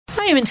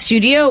I am in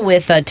studio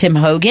with Tim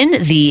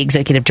Hogan, the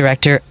executive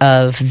director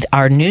of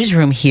our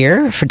newsroom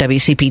here for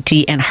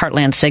WCPT and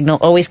Heartland Signal,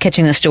 always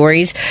catching the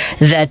stories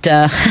that...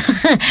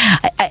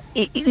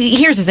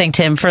 here's the thing,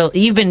 Tim.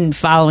 You've been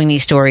following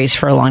these stories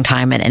for a long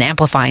time and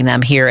amplifying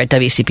them here at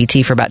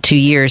WCPT for about 2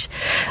 years,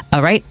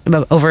 right?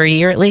 Over a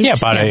year at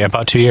least? Yeah,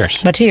 about 2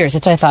 years. About 2 years,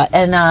 that's what I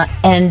thought.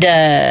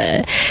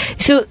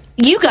 So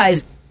you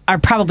guys are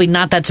probably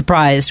not that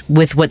surprised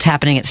with what's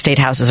happening at state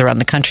houses around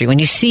the country. When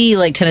you see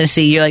like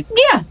Tennessee, you're like,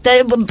 yeah,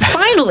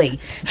 finally,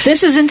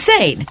 this is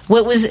insane.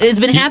 It's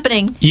been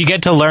happening. You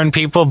get to learn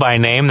people by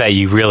name that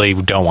you really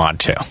don't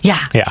want to.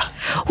 Yeah. Yeah.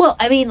 Well,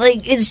 I mean,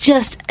 like, it's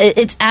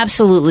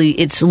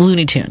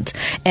Looney Tunes.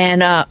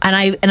 And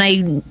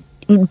I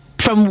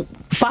from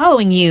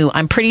following you,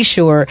 I'm pretty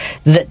sure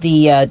that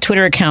the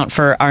Twitter account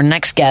for our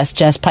next guest,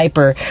 Jess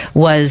Piper,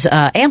 was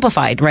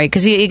amplified, right?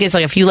 Because he gets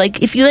like, if you like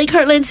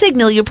Heartland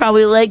Signal, you'll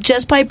probably like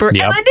Jess Piper.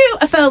 Yep. And I do.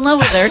 I fell in love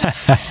with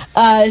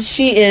her.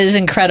 She is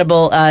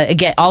incredible.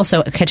 Again,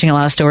 also catching a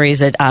lot of stories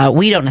that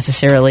we don't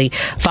necessarily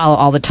follow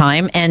all the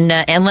time, and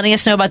letting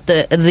us know about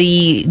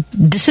the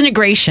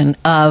disintegration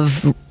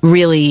of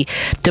really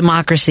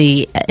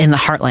democracy in the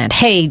heartland.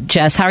 Hey,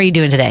 Jess, how are you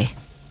doing today?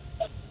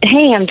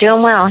 Hey, I'm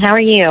doing well. How are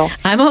you?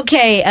 I'm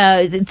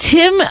okay.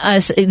 Tim,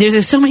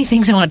 there's so many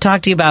things I want to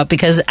talk to you about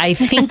because I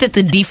think that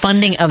the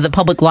defunding of the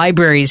public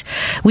libraries,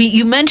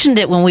 you mentioned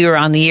it when we were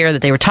on the air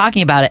that they were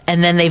talking about it,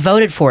 and then they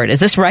voted for it.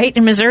 Is this right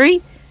in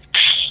Missouri?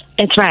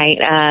 It's right.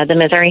 The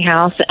Missouri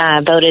House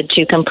voted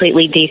to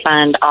completely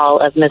defund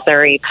all of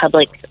Missouri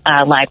public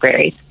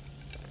libraries.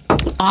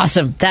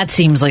 Awesome. That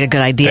seems like a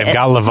good idea. They've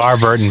got LeVar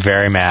Burton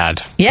very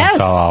mad. Yes.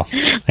 That's all.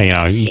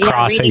 You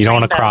cross it. You don't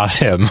want to cross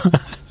him.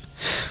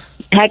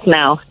 Heck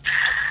no.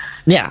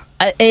 Yeah,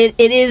 it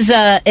is,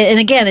 and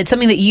again, it's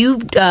something that you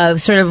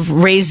sort of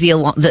raised the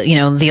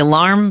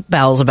alarm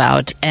bells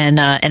about,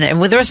 and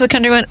with the rest of the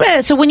country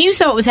went. So when you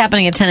saw what was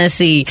happening in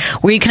Tennessee,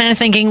 were you kind of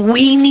thinking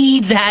we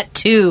need that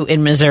too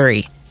in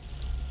Missouri?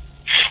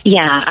 Yeah,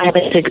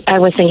 I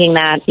was thinking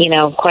that,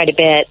 quite a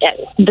bit.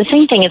 The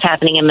same thing is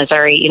happening in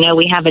Missouri.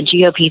 We have a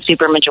GOP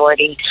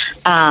supermajority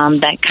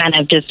that kind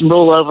of just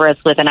rule over us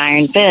with an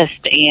iron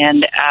fist,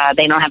 and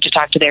they don't have to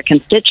talk to their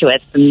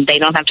constituents, and they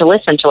don't have to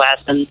listen to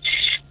us,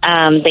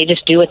 and they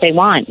just do what they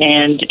want.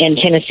 And in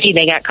Tennessee,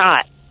 they got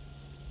caught.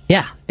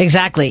 Yeah,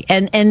 exactly.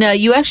 And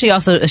you actually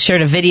also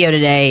shared a video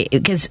today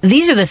because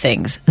these are the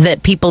things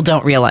that people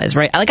don't realize,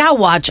 right? Like, I'll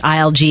watch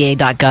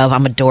ilga.gov.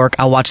 I'm a dork.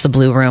 I'll watch the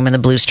Blue Room and the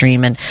Blue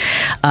Stream and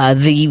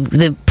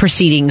the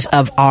proceedings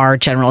of our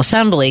General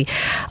Assembly.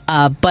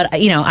 But,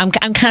 I'm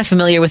kind of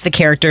familiar with the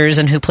characters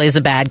and who plays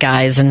the bad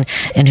guys and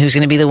who's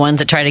going to be the ones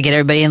that try to get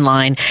everybody in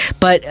line.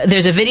 But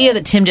there's a video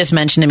that Tim just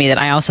mentioned to me that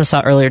I also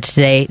saw earlier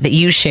today that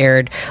you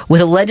shared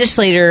with a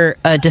legislator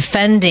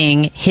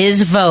defending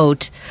his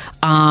vote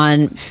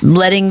on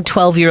letting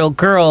 12-year-old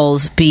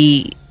girls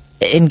be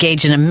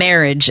engaged in a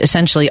marriage,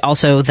 essentially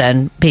also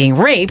then being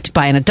raped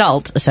by an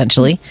adult,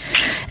 essentially.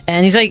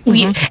 And he's like,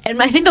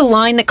 and I think the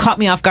line that caught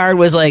me off guard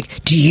was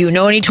like, do you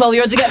know any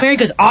 12-year-olds that got married?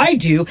 Because I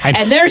do,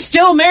 and they're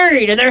still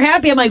married, and they're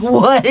happy. I'm like,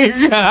 what is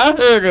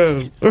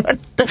happening?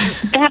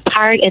 That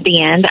part at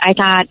the end, I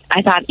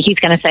thought he's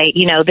going to say,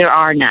 there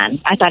are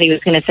none. I thought he was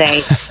going to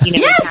say, we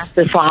passed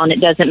this law, and it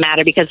doesn't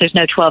matter because there's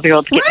no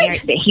 12-year-olds get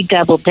married. But he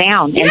doubled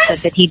down and said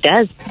that he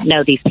does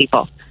know these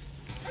people.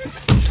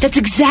 That's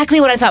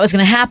exactly what I thought was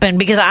going to happen,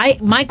 because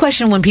my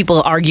question when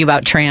people argue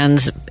about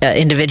trans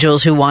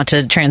individuals who want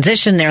to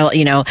transition,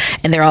 and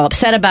they're all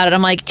upset about it.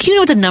 I'm like, do you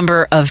know what the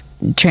number of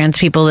trans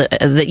people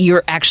that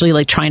you're actually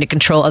like trying to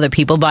control other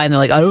people by? And they're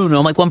like, I don't know,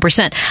 I'm like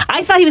 1%.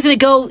 I thought he was going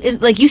to go,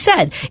 like you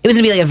said, it was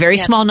going to be like a very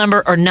small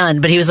number or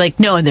none, but he was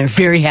like, no, and they're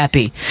very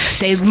happy.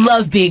 They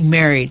love being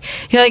married.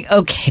 You're like,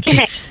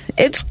 okay.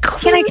 It's cool.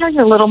 Can I tell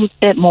you a little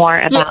bit more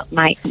about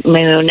Mike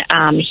Moon?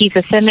 He's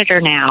a senator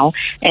now,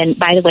 and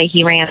by the way,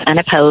 he ran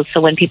unopposed.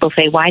 So when people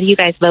say, why do you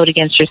guys vote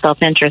against your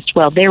self-interest?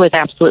 Well, there was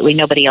absolutely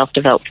nobody else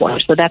to vote for.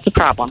 So that's a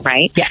problem,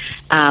 right? Yeah.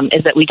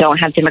 Is that we don't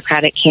have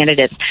Democratic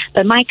candidates.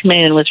 But Mike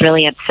Moon was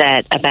really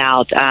upset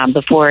about,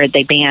 before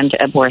they banned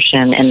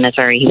abortion in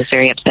Missouri, he was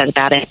very upset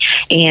about it.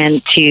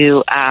 And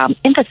to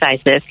emphasize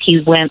this, he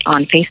went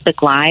on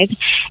Facebook Live,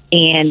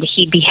 and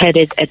he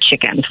beheaded a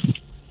chicken.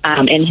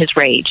 In his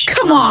rage.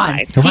 Come on.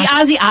 He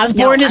Ozzy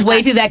Osbourne his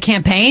way through that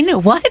campaign?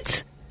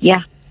 What?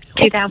 Yeah.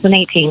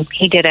 2018.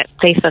 He did it.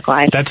 Facebook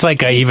Live. That's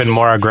like a even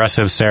more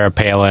aggressive Sarah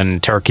Palin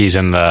turkeys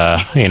in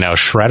the,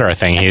 shredder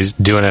thing. He's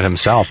doing it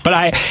himself.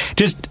 But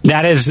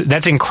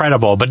that's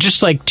incredible. But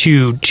just like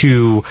to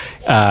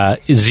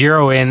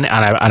zero in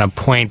on a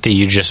point that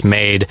you just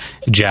made,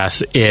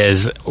 Jess,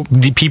 is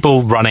the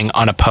people running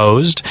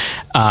unopposed,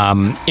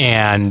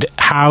 and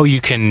how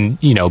you can,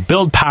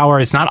 build power.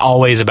 It's not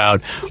always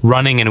about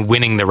running and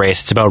winning the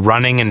race. It's about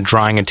running and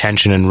drawing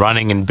attention and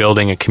running and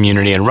building a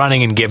community and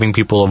running and giving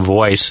people a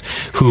voice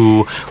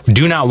who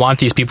do not want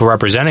these people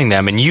representing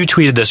them. And you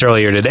tweeted this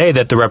earlier today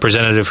that the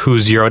representative who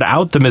zeroed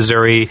out the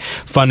Missouri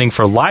funding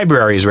for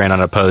libraries ran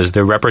unopposed.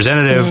 The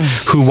representative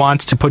who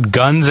wants to put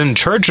guns in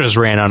churches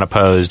ran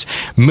unopposed.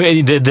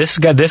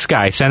 This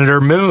guy,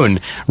 Senator Moon,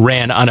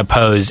 ran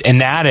unopposed.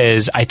 And that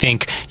is, I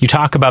think, you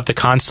talk about the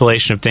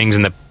constellation of things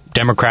in the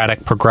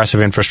democratic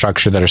progressive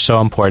infrastructure that are so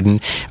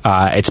important.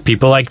 It's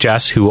people like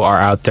Jess who are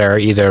out there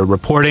either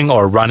reporting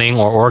or running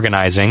or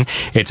organizing.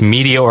 It's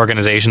media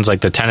organizations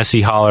like the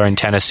Tennessee Holler in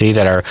Tennessee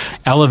that are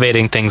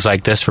elevating things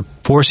like this, for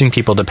forcing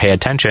people to pay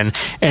attention.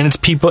 And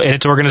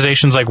it's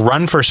organizations like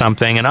Run for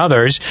Something and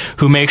others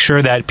who make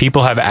sure that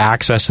people have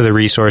access to the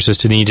resources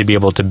to need to be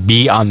able to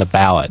be on the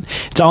ballot.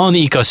 It's all in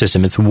the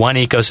ecosystem. It's one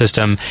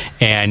ecosystem,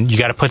 and you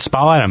got to put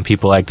spotlight on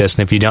people like this.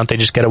 And if you don't, they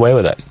just get away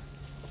with it.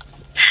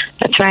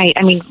 That's right.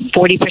 I mean,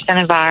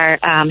 40% of our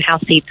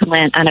House seats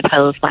went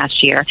unopposed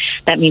last year.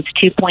 That means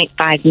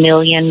 2.5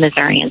 million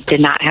Missourians did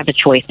not have a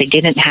choice. They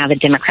didn't have a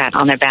Democrat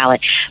on their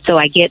ballot. So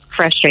I get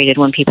frustrated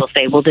when people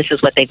say, well, this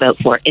is what they vote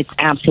for. It's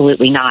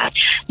absolutely not.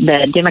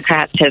 The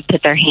Democrats have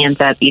put their hands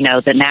up. The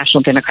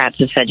national Democrats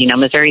have said,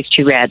 Missouri's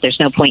too red. There's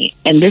no point.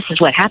 And this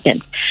is what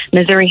happens.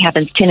 Missouri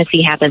happens,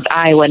 Tennessee happens,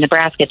 Iowa,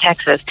 Nebraska,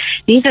 Texas.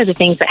 These are the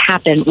things that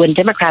happen when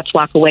Democrats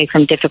walk away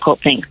from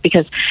difficult things,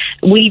 because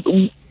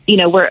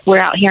we're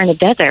out here in the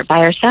desert by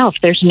ourselves.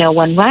 There's no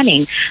one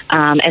running,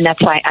 and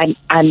that's why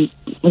I'm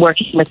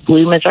working with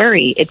Blue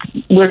Missouri.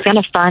 We're going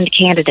to fund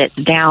candidates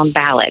down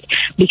ballot,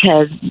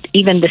 because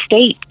even the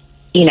state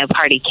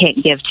party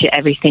can't give to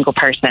every single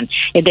person.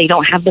 If they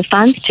don't have the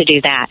funds to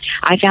do that.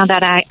 I found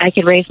out I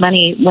could raise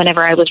money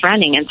whenever I was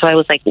running. And so I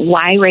was like,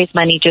 why raise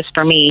money just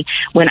for me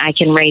when I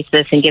can raise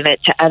this and give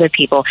it to other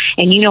people?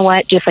 And you know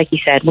what? Just like you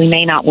said, we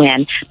may not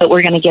win, but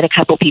we're going to get a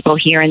couple people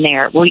here and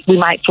there. We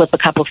might flip a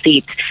couple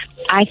seats.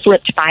 I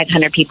flipped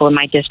 500 people in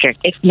my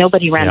district. If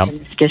nobody runs in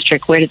this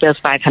district, where did those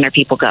 500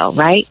 people go,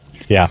 right?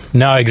 Yeah,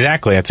 no,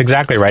 exactly. That's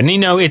exactly right.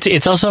 And,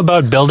 it's also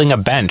about building a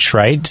bench,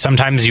 right?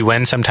 Sometimes you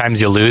win,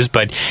 sometimes you lose,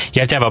 but you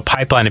have to have a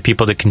pipeline of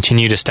people to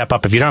continue to step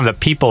up. If you don't have the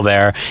people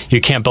there,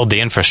 you can't build the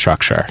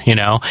infrastructure,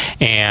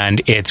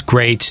 And it's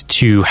great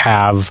to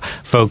have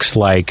folks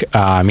like,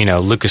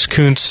 Lucas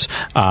Kuntz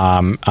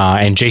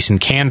and Jason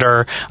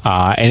Kander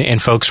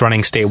and folks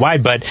running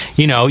statewide. But,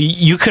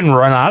 you can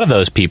run out of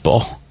those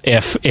people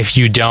if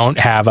you don't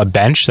have a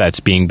bench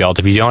that's being built,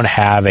 if you don't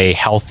have a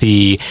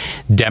healthy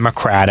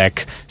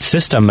democratic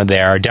system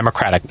there, a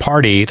Democratic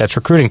Party that's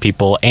recruiting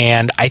people.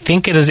 And I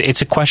think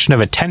it's a question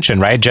of attention,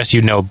 right? Jess,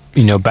 you know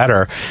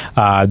better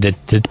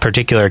the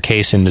particular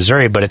case in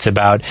Missouri, but it's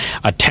about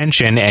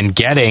attention and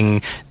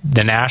getting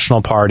the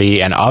National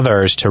Party and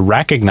others to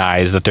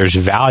recognize that there's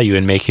value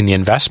in making the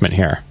investment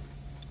here.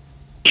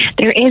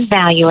 There is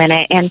value in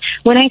it. And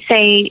when I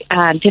say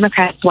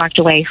Democrats walked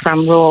away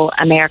from rural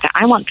America,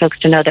 I want folks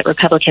to know that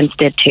Republicans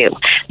did too.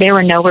 There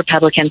were no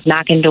Republicans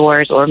knocking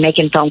doors or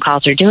making phone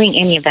calls or doing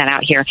any of that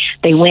out here.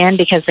 They win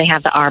because they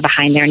have the R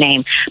behind their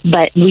name.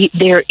 But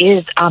there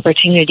is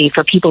opportunity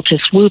for people to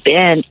swoop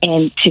in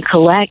and to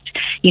collect,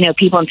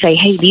 people and say,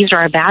 hey, these are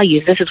our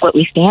values. This is what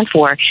we stand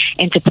for.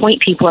 And to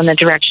point people in the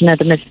direction of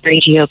the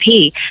Missouri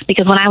GOP.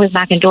 Because when I was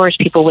knocking doors,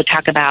 people would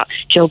talk about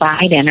Joe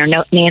Biden or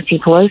Nancy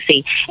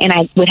Pelosi. And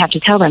I would have to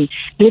tell them,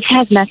 this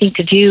has nothing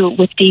to do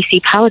with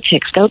D.C.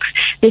 politics, folks.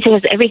 This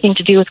has everything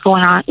to do with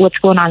what's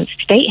going on at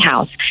the State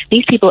House.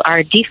 These people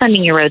are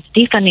defunding your roads,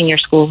 defunding your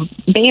schools,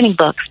 banning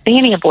books,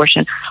 banning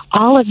abortion.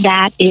 All of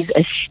that is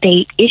a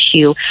state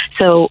issue.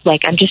 So,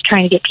 I'm just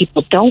trying to get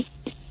people, don't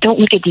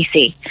look at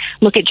D.C.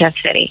 Look at Jeff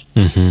City.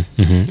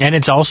 Mm-hmm, mm-hmm. And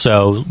it's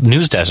also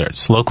news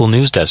deserts, local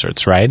news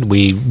deserts, right?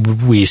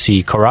 We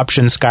see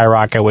corruption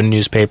skyrocket when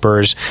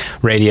newspapers,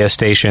 radio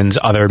stations,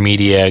 other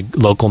media,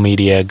 local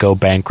media go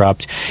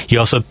bankrupt. You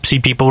also see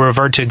people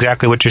revert to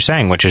exactly what you're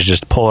saying, which is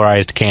just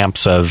polarized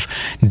camps of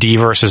D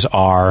versus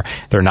R.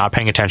 They're not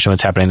paying attention to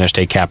what's happening in their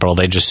state capital.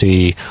 They just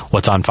see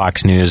what's on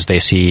Fox News. They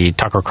see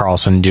Tucker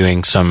Carlson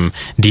doing some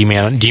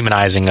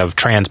demonizing of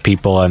trans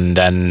people, and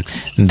then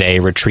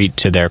they retreat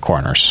to their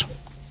corners.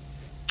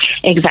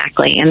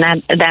 Exactly, and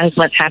that is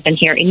what's happened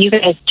here. And you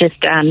guys just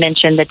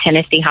mentioned the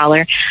Tennessee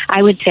Holler.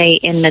 I would say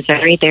in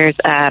Missouri there's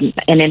an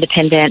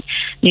independent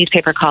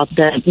newspaper called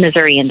the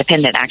Missouri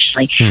Independent,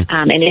 actually,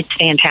 and it's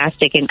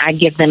fantastic. And I'd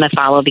give them a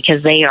follow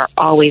because they are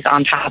always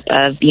on top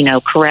of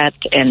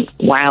corrupt and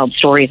wild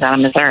stories out of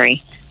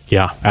Missouri.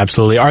 Yeah,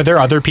 absolutely. Are there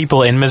other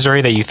people in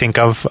Missouri that you think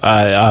of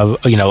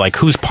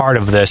who's part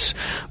of this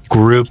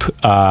group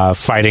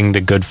fighting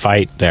the good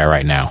fight there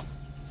right now?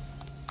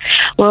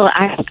 Well,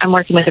 I'm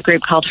working with a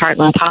group called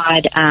Heartland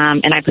Pod,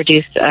 and I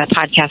produce a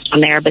podcast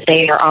on there, but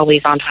they are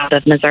always on top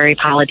of Missouri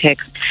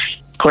politics.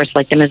 course,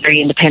 like the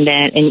Missouri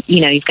Independent, and,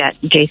 you've got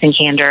Jason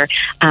Kander.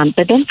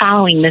 But then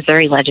following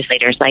Missouri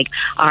legislators like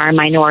our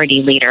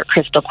minority leader,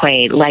 Crystal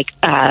Quaid, like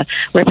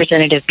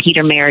Representative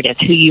Peter Meredith,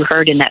 who you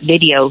heard in that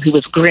video, who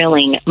was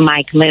grilling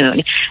Mike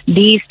Moon.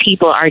 These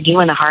people are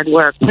doing the hard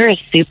work. We're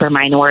a super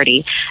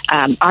minority.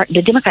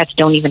 The Democrats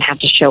don't even have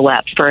to show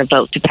up for a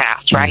vote to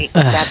pass, right?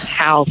 That's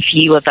how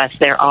few of us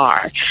there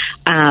are.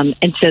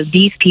 And so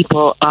these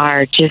people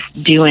are just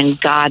doing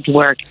God's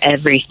work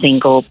every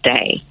single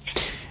day.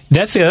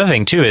 That's the other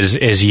thing, too,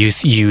 is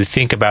you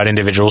think about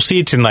individual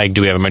seats and, like,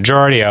 do we have a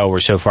majority? Oh, we're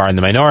so far in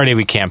the minority,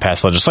 we can't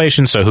pass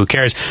legislation, so who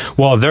cares?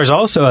 Well, there's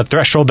also a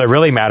threshold that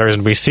really matters,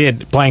 and we see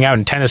it playing out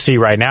in Tennessee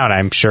right now, and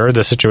I'm sure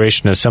the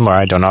situation is similar.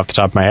 I don't know off the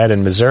top of my head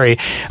in Missouri.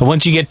 And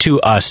once you get to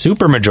a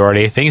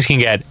supermajority, things can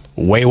get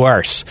way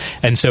worse.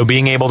 And so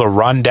being able to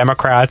run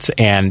Democrats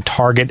and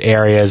target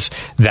areas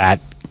that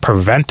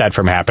prevent that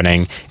from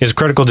happening is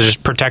critical to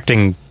just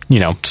protecting,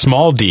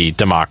 small d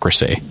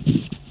democracy.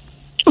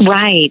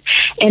 Right.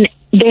 And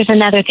there's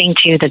another thing,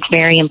 too, that's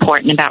very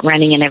important about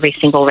running in every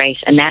single race,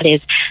 and that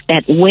is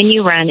that when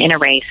you run in a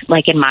race,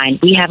 like in mine,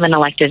 we haven't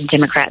elected a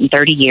Democrat in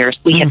 30 years.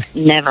 We have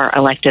never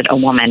elected a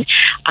woman.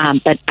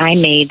 But I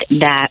made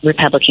that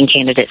Republican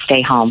candidate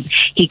stay home.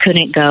 He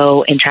couldn't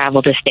go and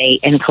travel the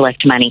state and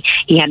collect money.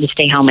 He had to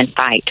stay home and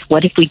fight.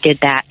 What if we did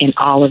that in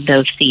all of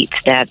those seats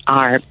that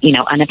are,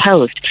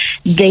 unopposed?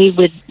 They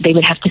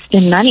would have to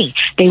spend money.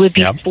 They would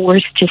be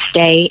forced to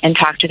stay and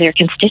talk to their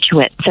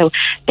constituents. So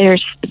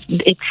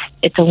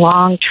it's a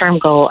long-term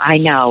goal. I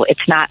know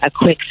it's not a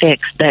quick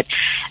fix, but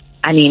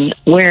I mean,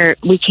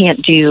 we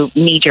can't do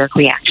knee-jerk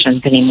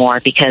reactions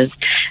anymore because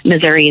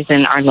Missouri is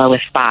in our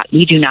lowest spot.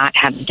 We do not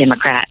have a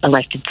Democrat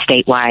elected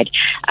statewide.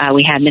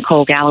 We had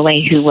Nicole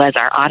Galloway, who was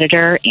our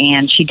auditor,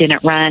 and she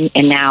didn't run,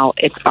 and now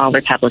it's all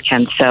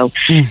Republicans. So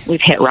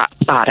we've hit rock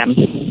bottom.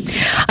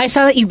 I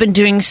saw that you've been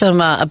doing some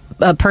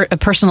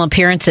personal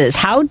appearances.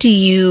 How do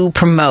you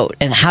promote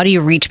and how do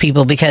you reach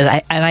people? Because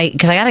I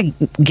got to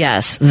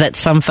guess that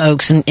some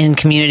folks in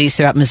communities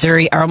throughout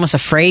Missouri are almost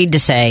afraid to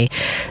say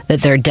that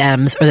they're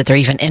Dems or that they're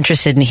even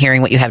interested in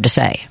hearing what you have to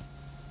say.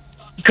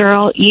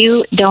 Girl,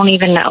 you don't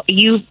even know.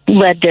 You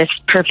led this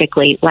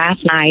perfectly.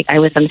 Last night, I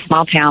was in a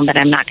small town that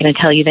I'm not going to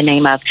tell you the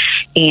name of,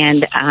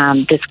 and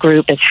this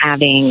group is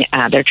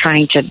they're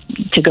trying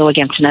to go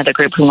against another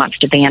group who wants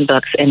to ban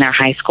books in their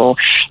high school.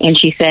 And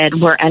she said,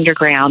 we're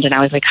underground. And I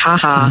was like,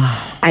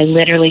 haha. I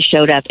literally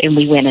showed up and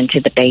we went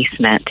into the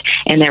basement.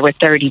 And there were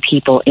 30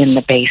 people in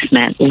the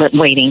basement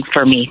waiting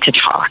for me to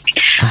talk.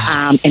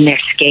 And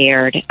they're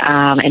scared.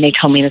 And they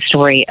told me the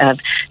story of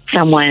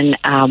someone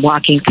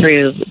walking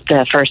through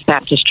the First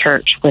Baptist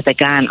Church with a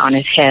gun on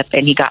his hip,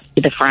 and he got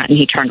to the front and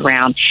he turned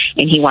around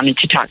and he wanted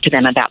to talk to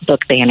them about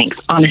book bannings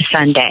on a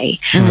Sunday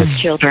with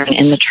children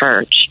in the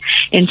church.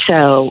 And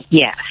so,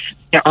 yes,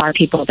 there are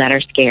people that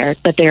are scared,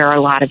 but there are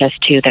a lot of us,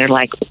 too, that are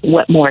like,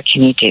 what more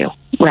can you do,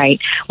 right?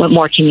 What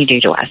more can you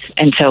do to us?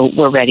 And so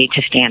we're ready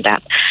to stand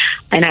up.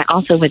 And I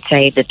also would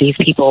say that these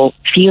people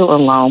feel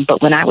alone,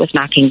 but when I was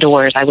knocking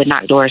doors, I would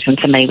knock doors and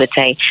somebody would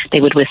say,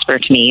 they would whisper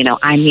to me,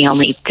 I'm the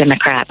only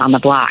Democrat on the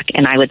block.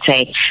 And I would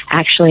say,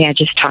 actually, I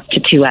just talked to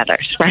 2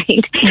 others,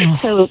 right?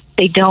 So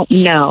they don't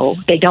know.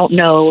 They don't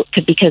know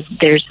because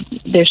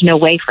there's no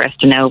way for us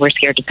to know. We're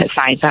scared to put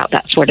signs out,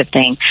 that sort of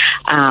thing.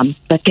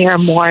 But there are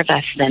more of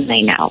us than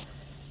they know.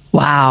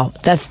 Wow,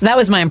 that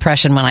was my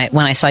impression when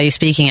I saw you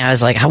speaking. I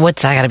was like,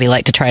 what's that got to be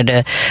like to try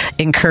to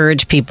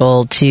encourage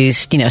people to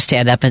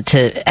stand up and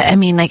to? I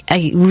mean,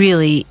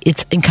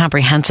 it's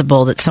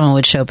incomprehensible that someone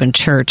would show up in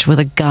church with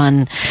a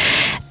gun,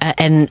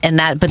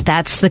 but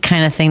that's the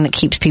kind of thing that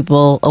keeps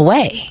people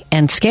away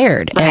and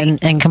scared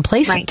and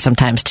complacent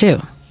sometimes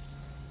too.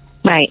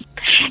 Right.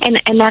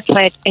 And that's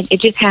what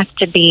it just has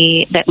to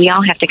be, that we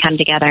all have to come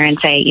together and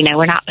say,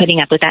 we're not putting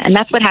up with that. And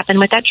that's what happened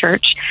with that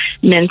church.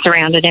 Men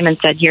surrounded him and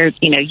said, you're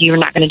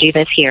not going to do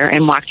this here,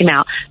 and walked him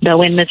out.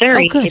 Though in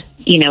Missouri,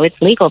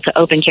 it's legal to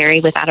open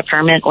carry without a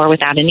permit or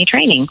without any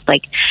training.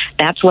 Like,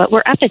 that's what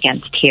we're up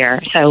against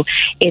here. So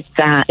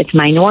it's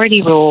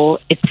minority rule.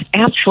 It's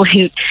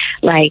absolute,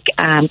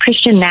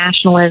 Christian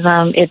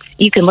nationalism.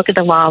 You can look at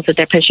the laws that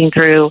they're pushing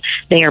through.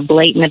 They are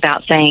blatant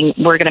about saying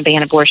we're going to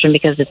ban abortion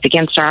because it's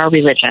against our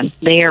religion,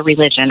 their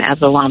religion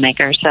as a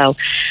lawmaker. So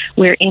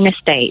we're in a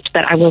state.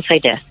 But I will say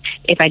this.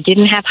 If I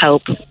didn't have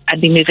hope,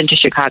 I'd be moving to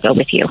Chicago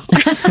with you.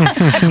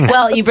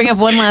 Well, you bring up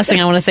one last thing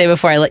I want to say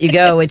before I let you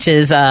go, which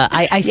is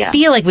I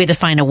feel like we have to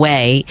find a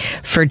way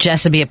for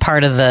Jess to be a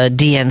part of the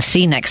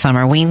DNC next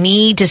summer. We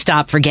need to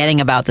stop forgetting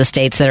about the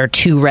states that are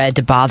too red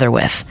to bother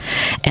with.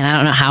 And I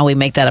don't know how we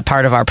make that a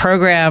part of our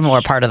program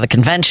or part of the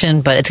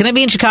convention, but it's going to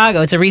be in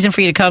Chicago. It's a reason for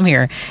you to come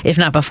here, if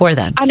not before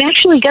then. I'm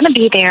actually going to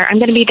be there. I'm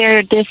going to be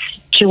there this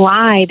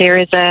July. There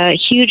is a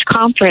huge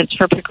conference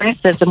for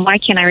progressives, and why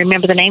can't I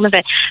remember the name of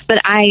it? But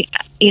I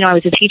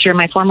was a teacher in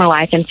my former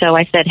life, and so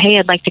I said, hey,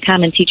 I'd like to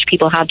come and teach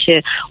people how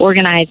to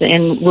organize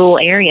in rural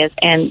areas,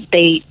 and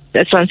they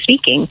so I'm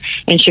speaking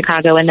in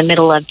Chicago in the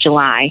middle of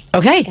July.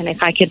 Okay. And if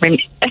I could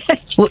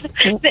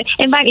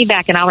invite me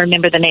back, and I'll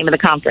remember the name of the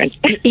conference.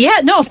 Yeah,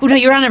 no,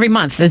 you're on every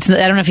month. I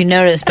don't know if you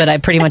noticed, but I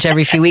pretty much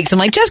every few weeks I'm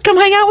like, just come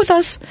hang out with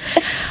us.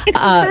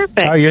 Perfect.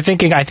 Oh, I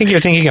think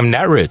you're thinking of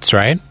Netroots,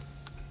 right?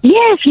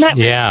 Yes,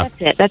 Yeah.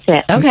 That's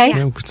it. Okay.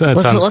 Yeah,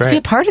 let's be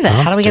a part of that.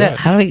 Well,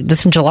 How do we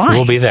this in July?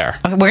 We'll be there.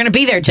 Okay, we're going to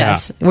be there,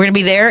 Jess. Yeah. We're going to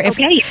be there.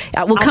 Okay.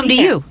 We'll come to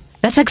you.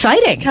 That's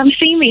exciting. Come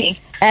see me.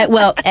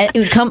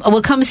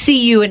 We'll come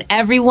see you, and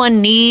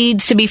everyone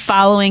needs to be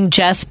following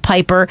Jess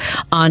Piper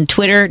on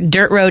Twitter,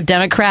 Dirt Road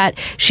Democrat.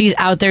 She's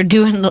out there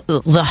doing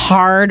the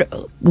hard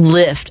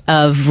lift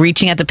of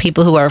reaching out to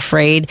people who are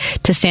afraid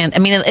to stand. I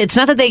mean, it's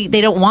not that they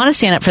don't want to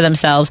stand up for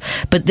themselves,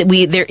 but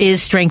there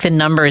is strength in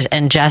numbers,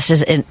 and Jess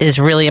is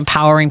really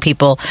empowering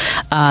people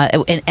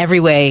in every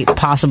way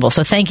possible.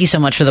 So thank you so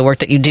much for the work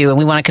that you do, and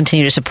we want to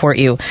continue to support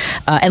you.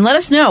 And let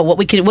us know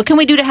what can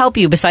we do to help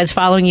you besides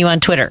following you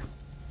on Twitter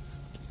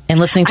and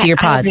listening to your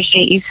pod. I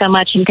appreciate you so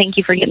much, and thank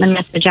you for getting the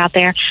message out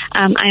there.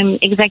 I'm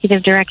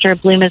executive director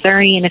of Blue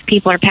Missouri, and if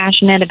people are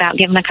passionate about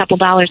giving a couple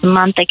dollars a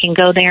month, they can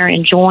go there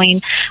and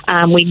join.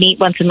 We meet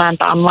once a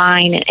month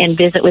online and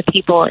visit with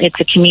people. It's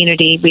a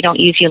community. We don't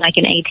use you like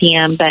an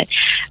ATM, but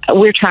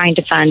we're trying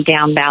to fund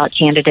down ballot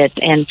candidates,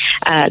 and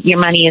your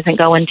money isn't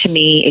going to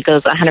me. It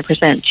goes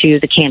 100% to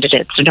the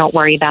candidates, so don't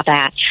worry about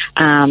that.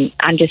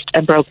 I'm just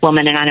a broke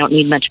woman, and I don't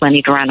need much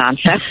money to run on,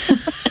 so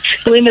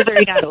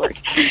BlueMissouri.org.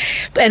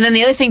 And then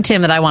the other thing,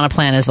 Tim, that I want to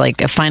plan is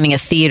like finding a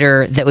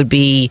theater that would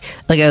be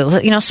like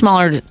a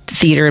smaller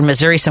theater in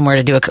Missouri somewhere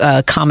to do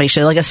a comedy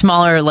show, like a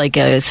smaller, like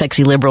a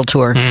sexy liberal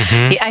tour.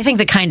 Mm-hmm. I think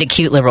the kind of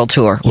cute liberal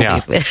tour.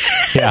 Yeah.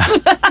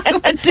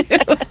 I would do.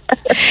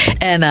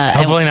 And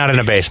hopefully not in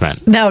a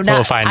basement. No,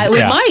 not.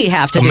 We might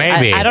have to.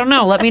 Maybe. I don't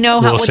know. Let me know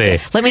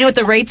let me know what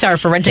the rates are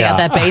for renting out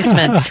that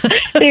basement.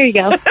 There you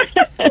go.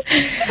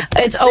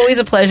 It's always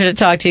a pleasure to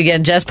talk to you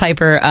again, Jess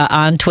Piper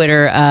on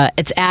Twitter.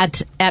 It's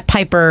at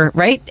Piper,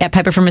 right? At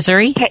Piper from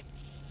Missouri.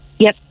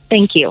 Yep.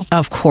 Thank you.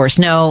 Of course.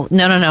 No.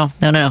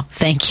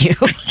 Thank you.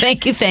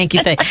 Thank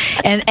you.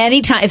 And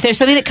anytime, if there's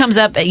something that comes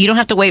up, you don't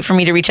have to wait for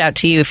me to reach out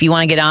to you. If you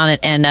want to get on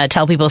it and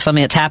tell people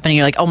something that's happening,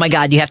 you're like, oh my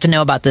God, you have to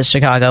know about this,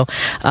 Chicago.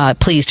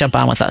 Please jump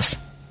on with us.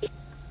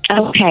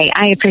 Okay.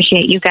 I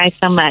appreciate you guys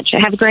so much.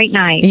 Have a great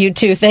night. You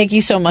too. Thank you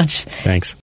so much. Thanks.